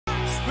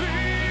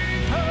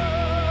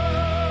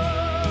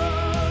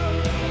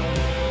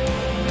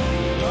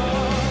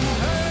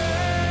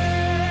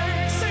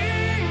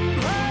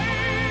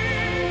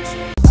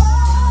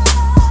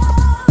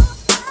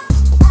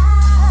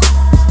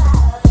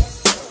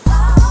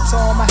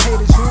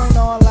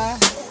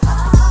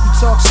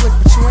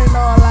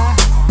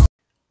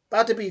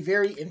out to be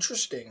very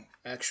interesting,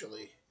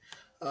 actually.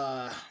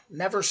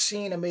 Never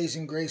seen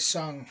Amazing Grace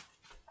sung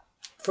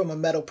from a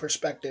metal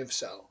perspective,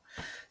 so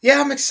yeah,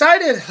 I'm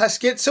excited. Let's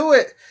get to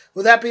it.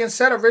 With that being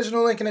said,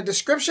 original link in the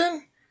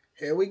description.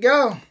 Here we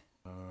go.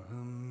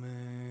 Amazing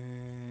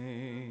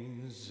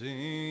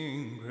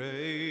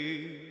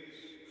grace,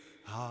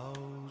 how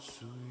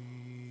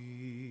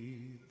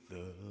sweet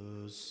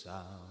the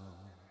sound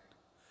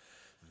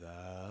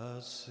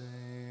that saved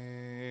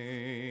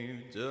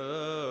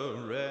a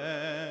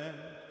wretch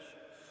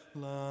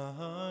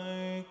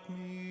like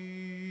me.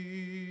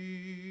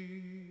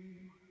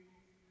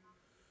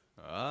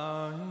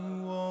 I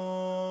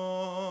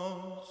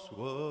once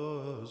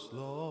was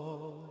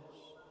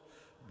lost,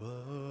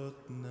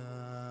 but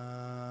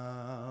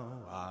now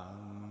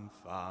I'm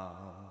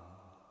found.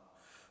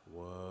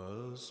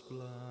 Was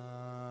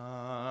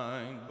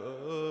blind,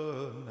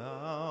 but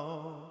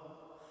now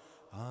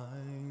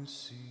I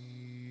see.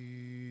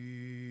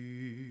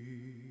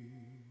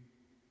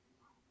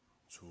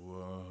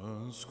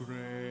 'Twas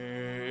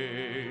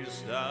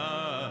grace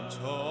that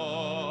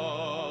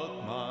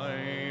taught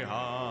my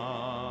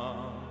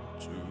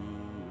heart to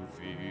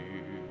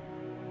fear,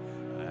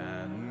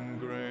 and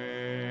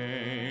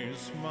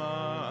grace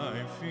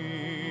my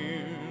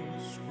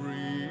fears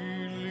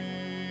relieved.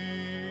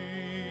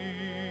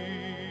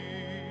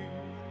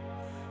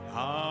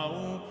 How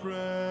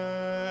precious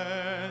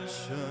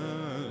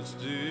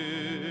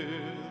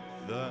did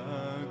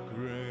that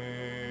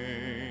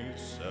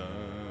grace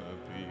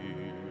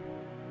appear,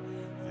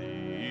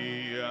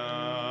 the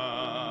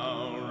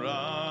hour I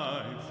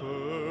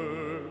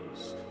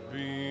first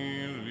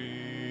believed.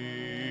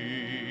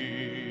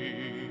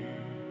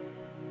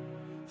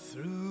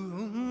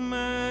 Through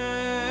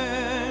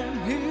many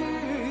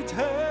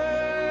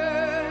dangers,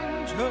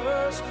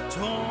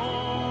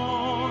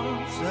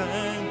 storms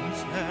and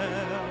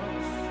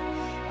snares,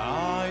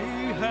 I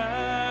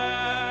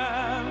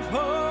have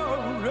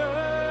already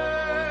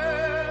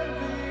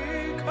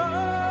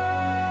come.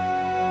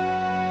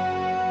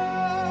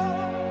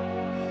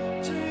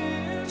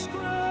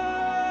 Disgrace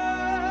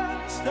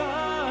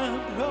that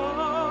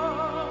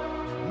brought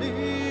me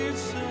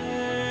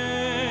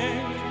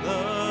safe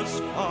thus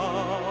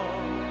far,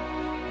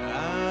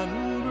 and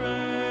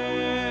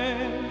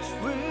grace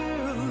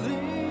will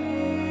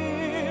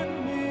lead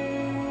me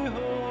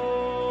home.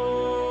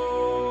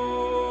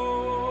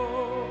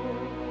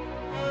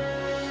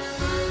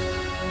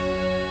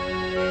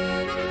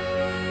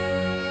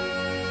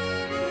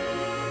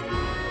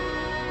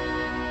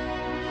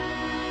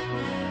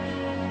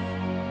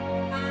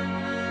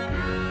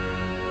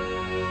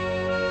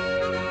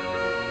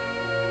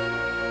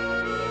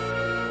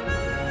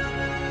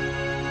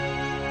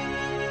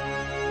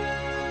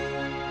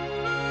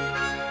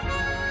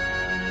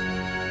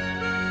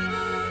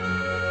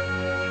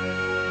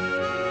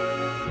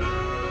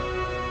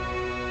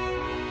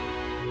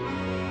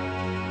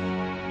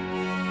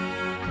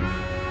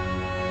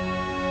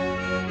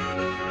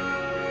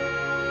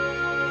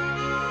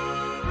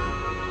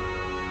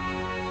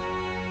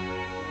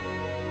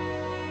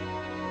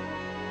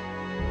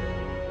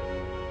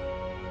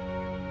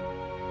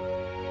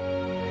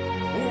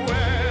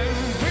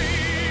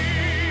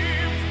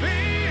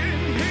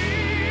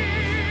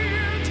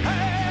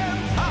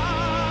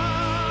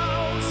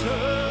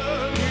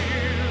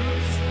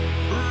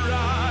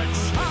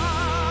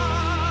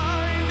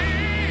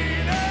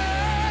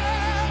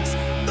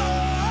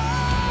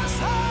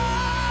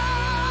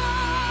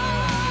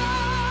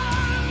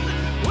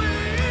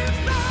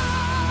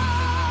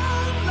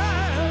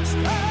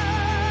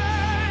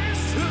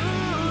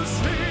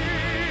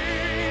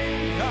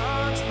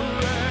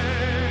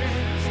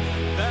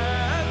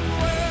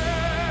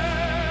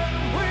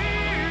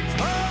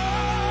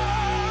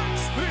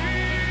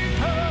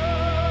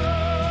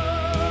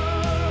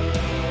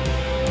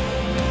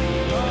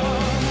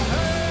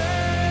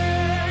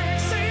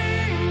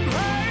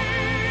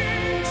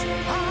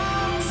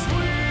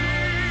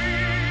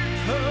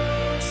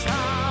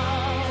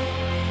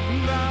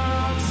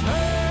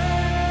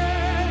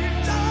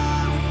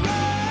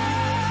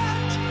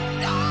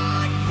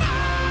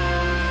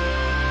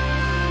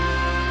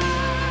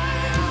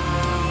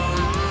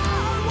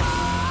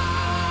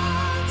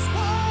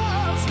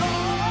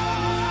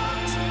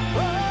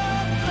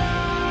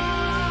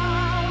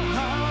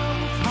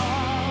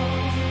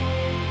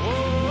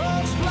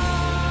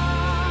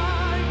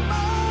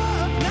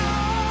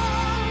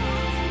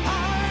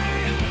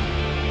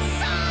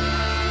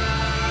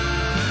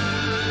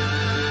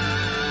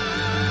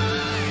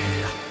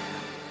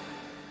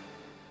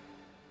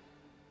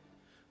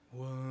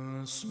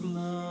 Was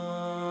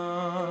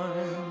blind,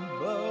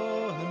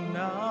 but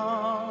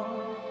now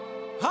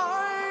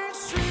I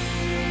see.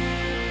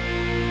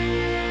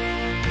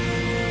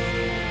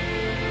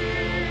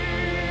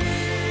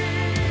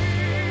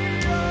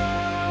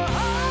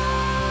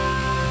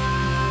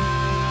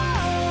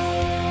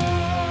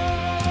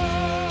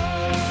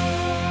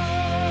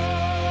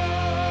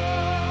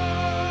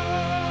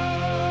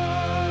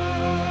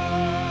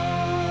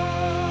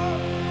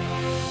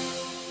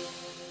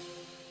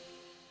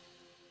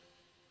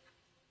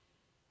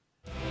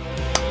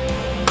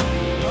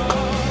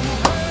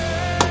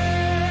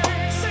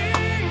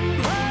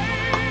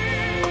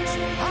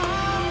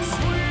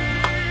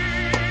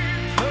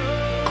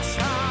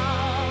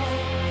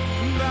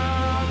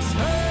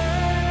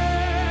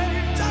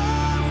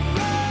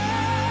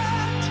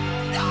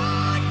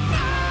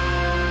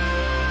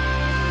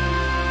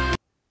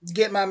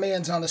 get my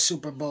man's on the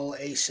Super Bowl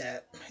ASAP.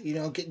 You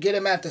know, get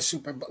him at the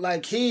Super Bowl.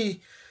 Like, he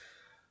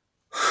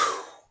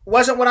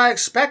wasn't what I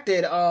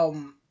expected.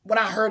 When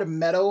I heard of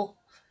metal,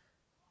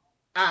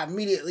 I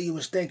immediately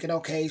was thinking,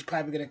 okay, he's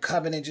probably gonna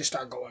come in and just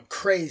start going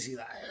crazy.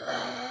 Like,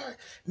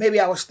 maybe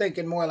I was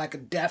thinking more like a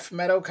death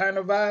metal kind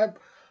of vibe.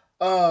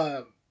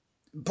 Uh,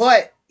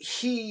 but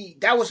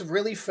that was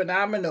really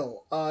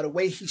phenomenal. The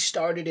way he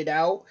started it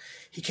out,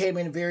 he came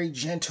in very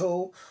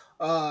gentle.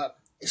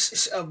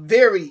 It's a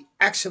very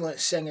excellent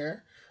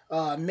singer,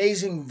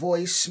 amazing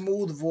voice,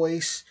 smooth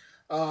voice.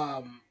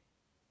 Um,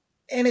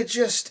 and it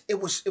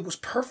was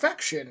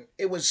perfection.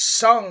 It was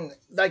sung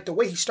like the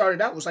way he started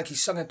out was like he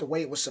sung it the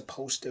way it was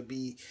supposed to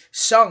be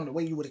sung, the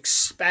way you would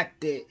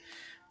expect it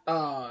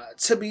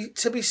to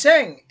be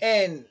sang.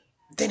 And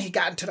then he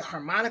got into the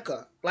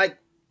harmonica. Like,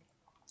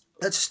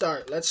 let's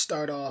start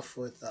off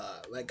with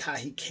like how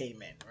he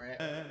came in, right?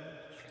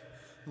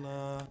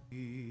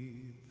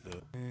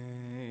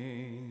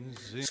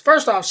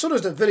 First off, as soon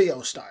as the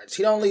video starts,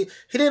 he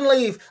didn't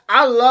leave.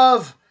 I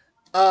love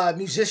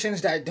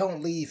musicians that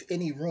don't leave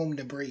any room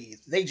to breathe.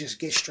 They just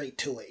get straight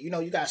to it. You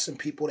know, you got some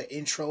people that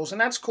intros, and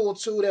that's cool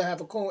too. They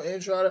have a cool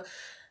intro.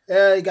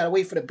 You gotta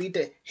wait for the beat.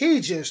 That he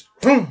just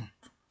boom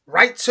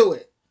right to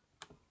it.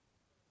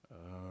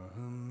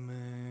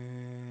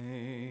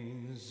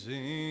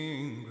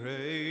 Amazing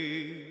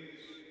grace,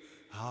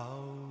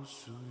 how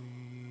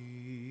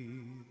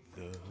sweet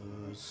the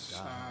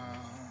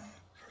sound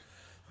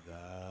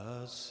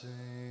that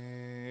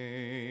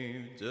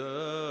saved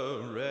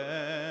a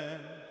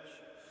wretch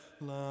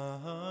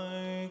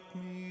like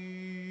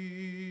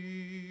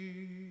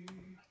me.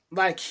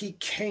 Like, he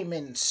came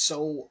in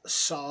so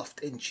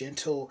soft and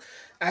gentle,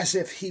 as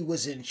if he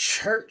was in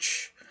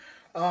church.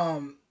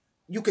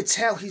 You could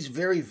tell he's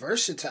very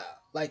versatile.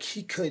 Like,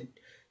 he could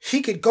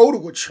go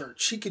to a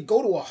church, he could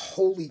go to a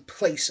holy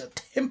place, a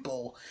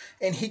temple,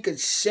 and he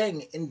could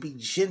sing and be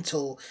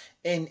gentle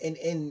and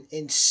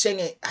sing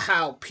it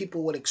how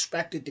people would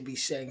expect it to be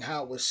sang,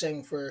 how it was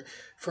sang for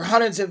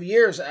hundreds of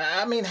years.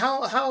 I mean,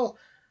 how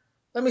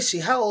let me see,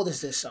 how old is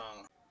this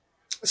song?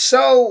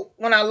 So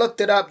when I looked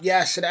it up,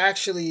 yes, it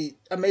actually,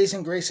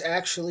 Amazing Grace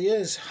actually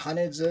is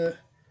hundreds of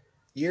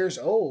years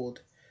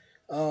old.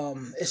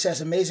 It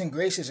says Amazing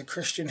Grace is a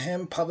Christian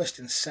hymn published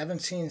in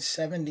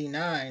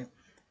 1779,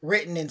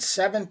 written in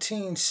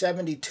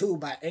 1772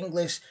 by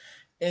English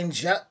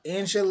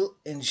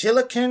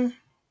Anglican,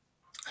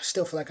 I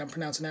still feel like I'm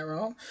pronouncing that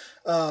wrong,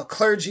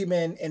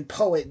 clergyman and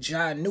poet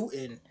John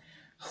Newton,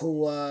 who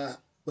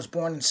was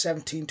born in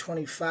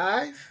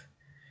 1725.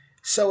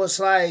 So it's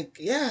like,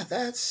 yeah,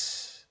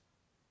 that's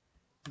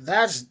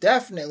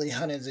definitely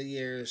hundreds of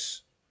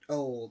years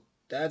old.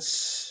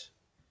 That's,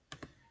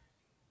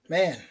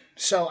 man.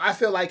 So I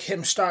feel like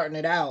him starting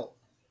it out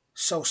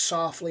so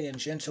softly and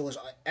gentle is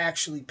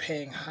actually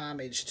paying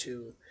homage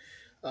to,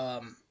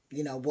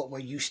 what we're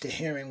used to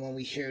hearing when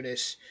we hear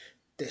this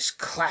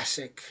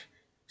classic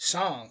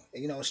song.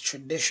 You know, it's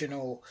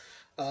traditional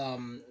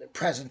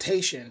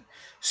presentation.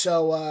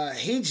 So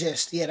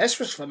this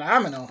was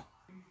phenomenal.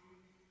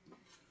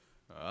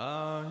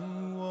 I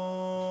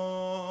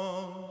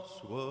once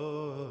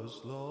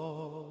was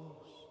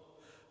lost,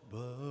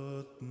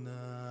 but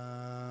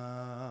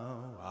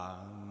now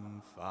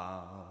I'm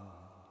found.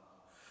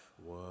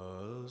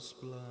 Was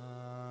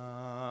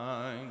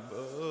blind,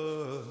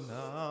 but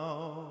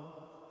now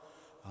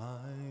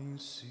I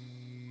see.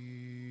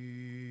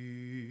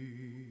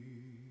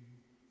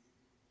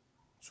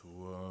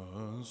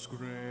 'Twas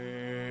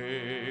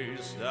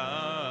grace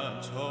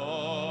that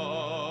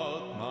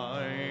taught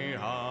my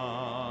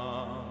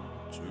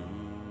heart to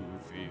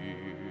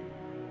fear,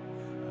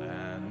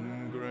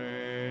 and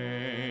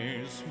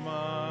grace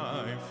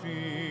my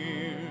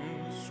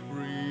fears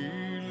relieved.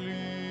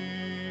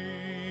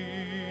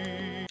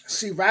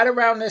 See, right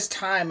around this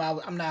time,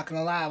 I'm not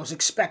gonna lie, I was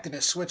expecting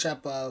a switch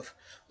up of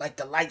like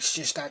the lights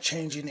just start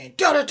changing and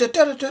da da da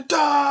da da da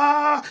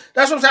da.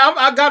 That's what I'm saying.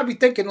 I gotta be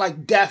thinking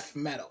like death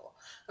metal,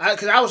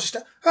 because I was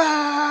just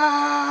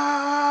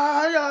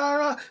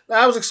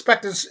I was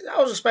expecting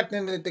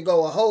it to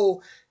go a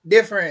whole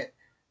different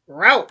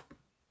route.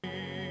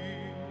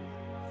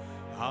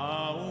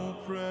 How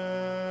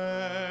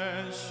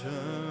precious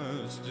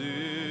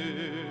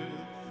did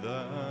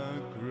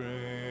that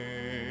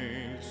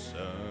grace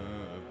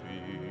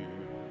appear,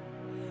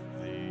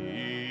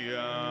 the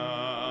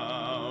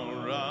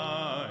hour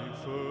I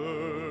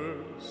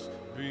first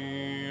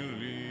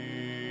believed.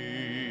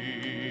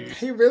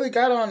 He really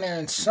got on there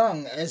and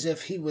sung as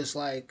if he was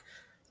like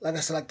I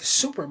said, like the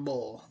Super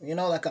Bowl. You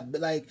know, like a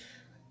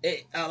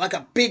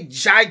big,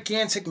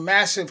 gigantic,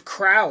 massive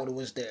crowd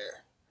was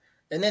there.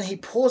 And then he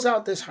pulls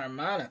out this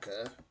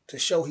harmonica to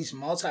show he's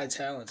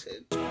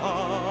multi-talented. And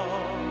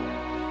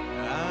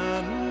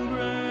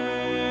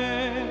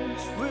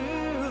grace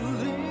will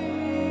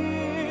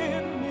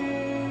lead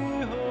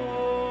me home.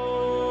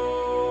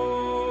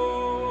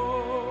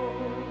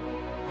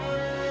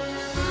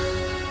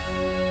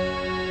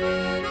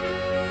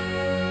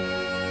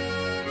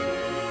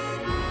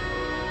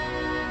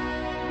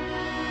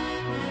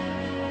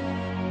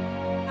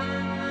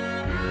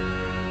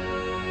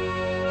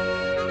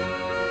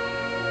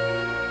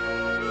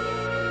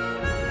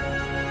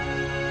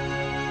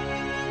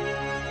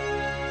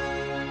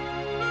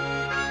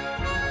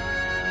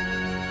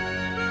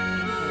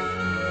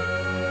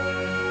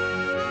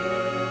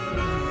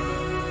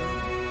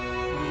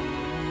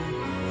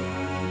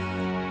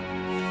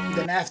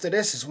 Then after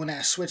this is when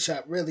that switch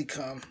up really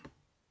come.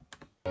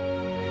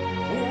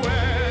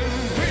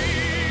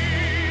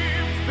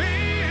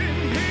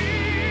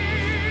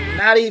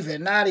 Not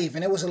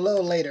even. It was a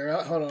little later.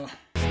 Hold on.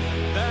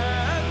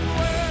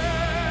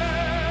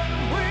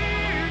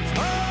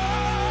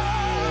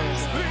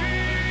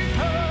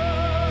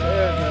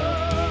 There we go.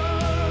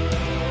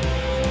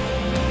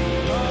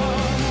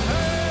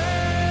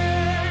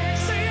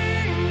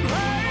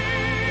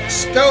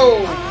 Let's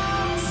go.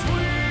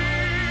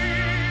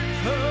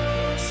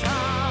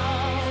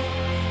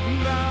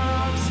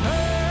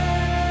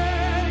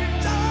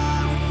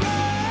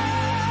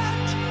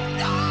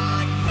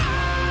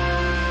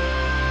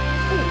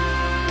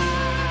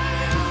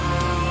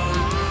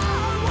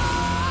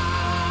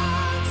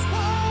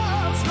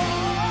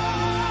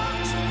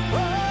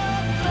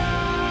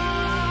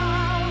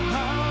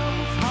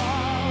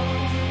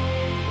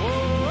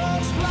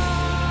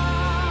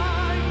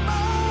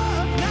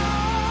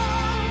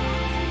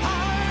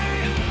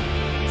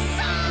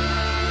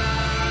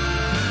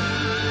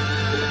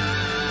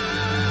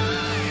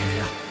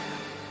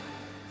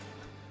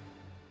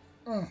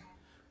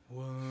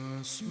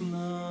 Was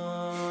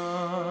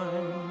blind,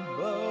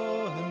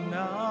 but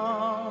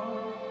now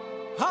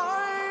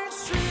I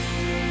see.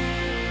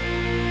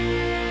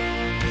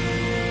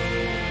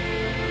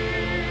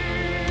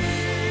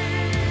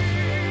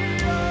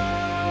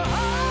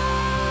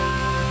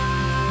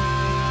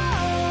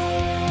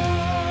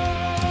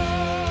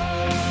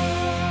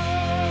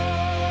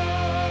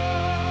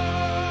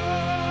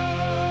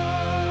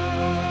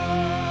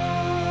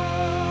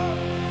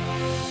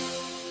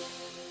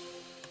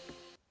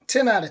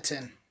 Ten out of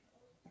 10.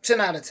 10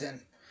 out of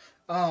 10.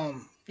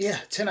 Yeah,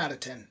 10 out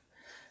of 10.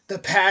 The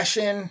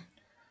passion,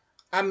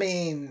 I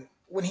mean,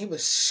 when he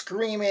was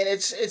screaming,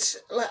 it's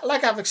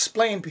like I've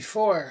explained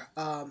before,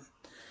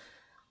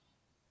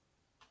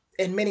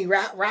 in many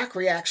rock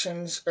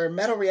reactions or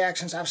metal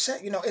reactions I've said,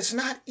 it's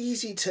not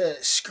easy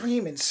to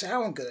scream and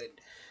sound good.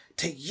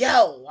 To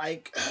yell,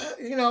 like,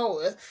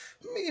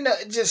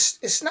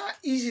 it's not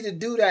easy to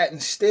do that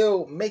and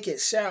still make it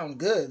sound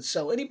good.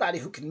 So anybody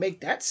who can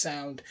make that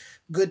sound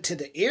good to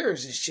the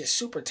ears is just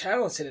super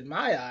talented in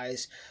my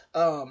eyes.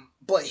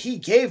 But he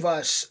gave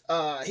us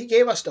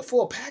the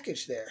full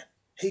package there.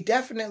 He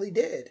definitely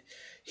did.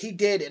 He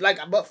did it.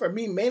 But for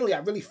me, mainly, I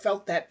really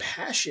felt that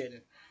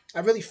passion. I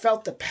really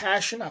felt the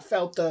passion. I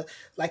felt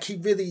he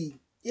really,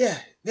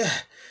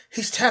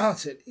 he's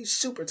talented. He's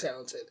super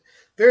talented.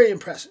 Very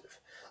impressive.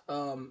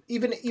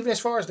 Even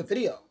as far as the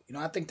video,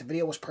 I think the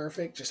video was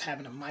perfect. Just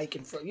having a mic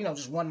in front,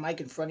 just one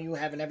mic in front of you,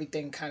 having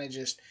everything kind of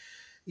just,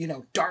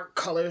 dark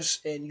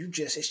colors, and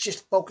it's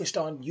just focused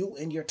on you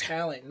and your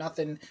talent.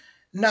 Nothing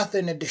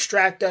to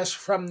distract us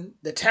from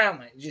the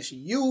talent. Just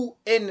you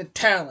and the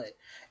talent.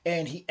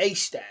 And he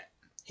aced that.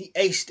 He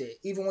aced it.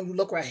 Even when you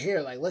look right here,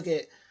 like look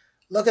at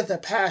the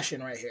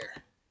passion right here.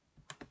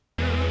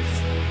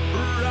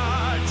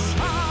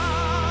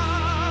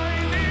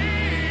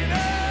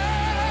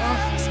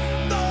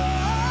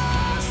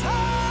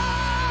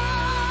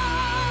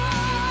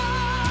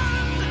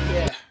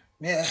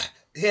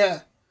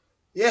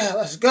 Yeah,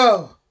 let's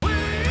go.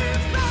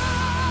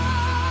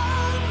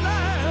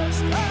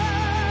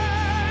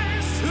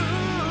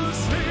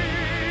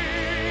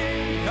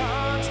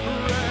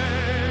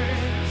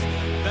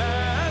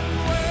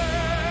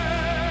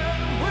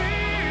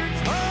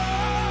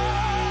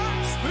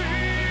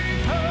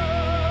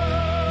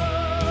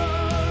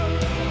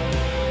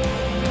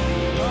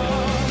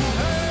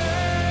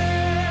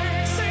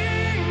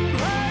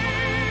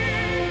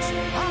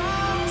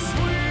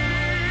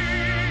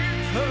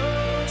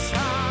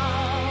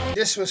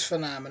 This was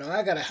phenomenal.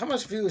 How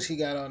much views he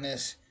got on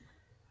this?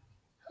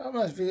 How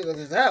much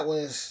views? That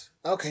was,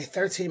 okay,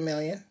 13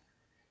 million.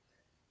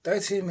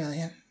 13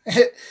 million.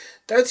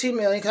 13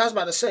 million, because I was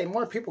about to say,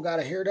 more people got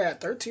to hear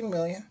that. 13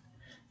 million.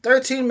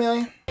 13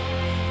 million.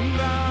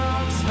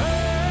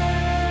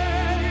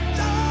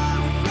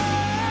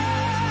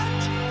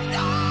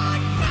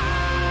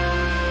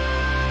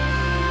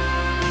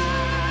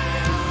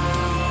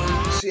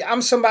 See,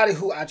 I'm somebody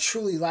who I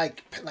truly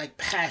like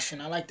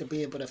passion. I like to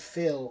be able to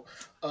feel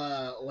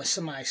when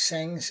somebody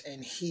sings,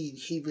 and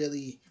he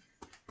really,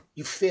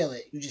 you feel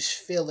it. You just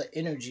feel the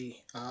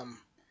energy.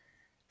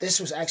 This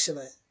was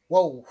excellent.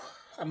 Whoa,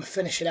 I'm gonna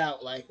finish it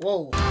out like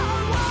whoa.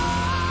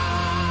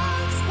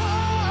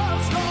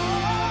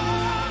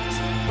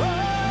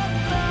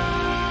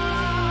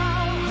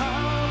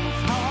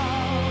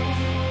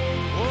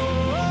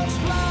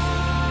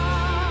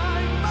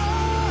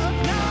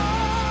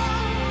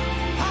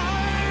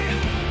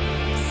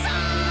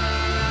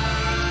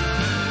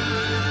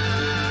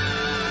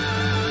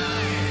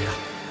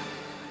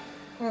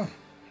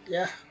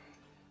 Yeah.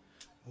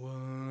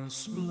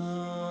 Was blind,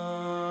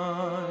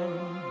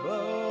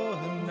 but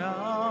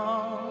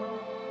now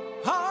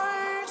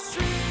I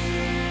see.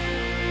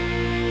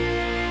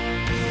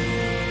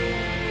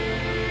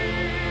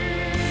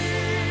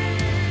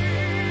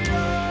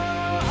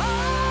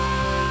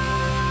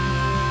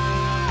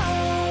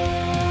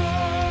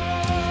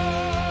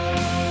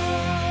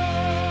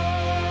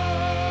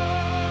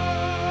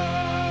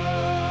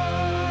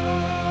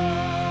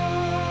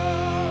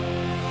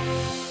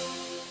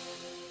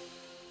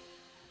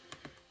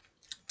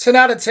 10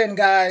 out of 10,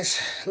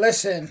 guys.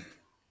 Listen,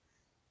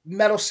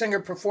 metal singer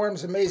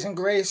performs Amazing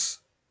Grace.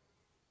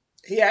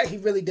 He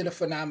really did a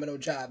phenomenal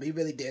job. He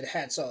really did.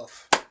 Hats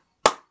off.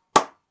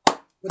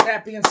 With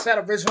that being said,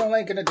 original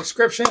link in the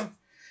description.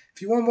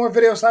 If you want more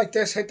videos like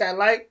this, hit that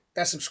like,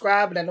 that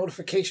subscribe, and that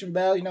notification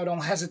bell.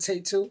 Don't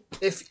hesitate to.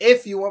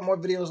 If you want more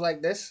videos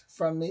like this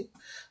from me.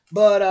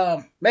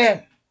 But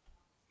man,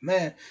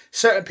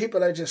 certain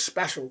people are just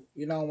special.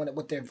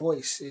 With their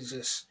voice, it's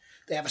just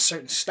they have a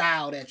certain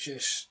style that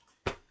just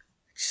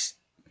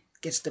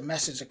gets the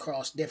message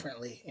across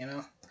differently.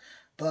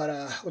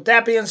 But with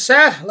that being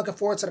said, looking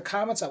forward to the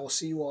comments. I will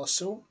see you all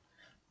soon.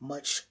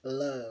 Much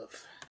love.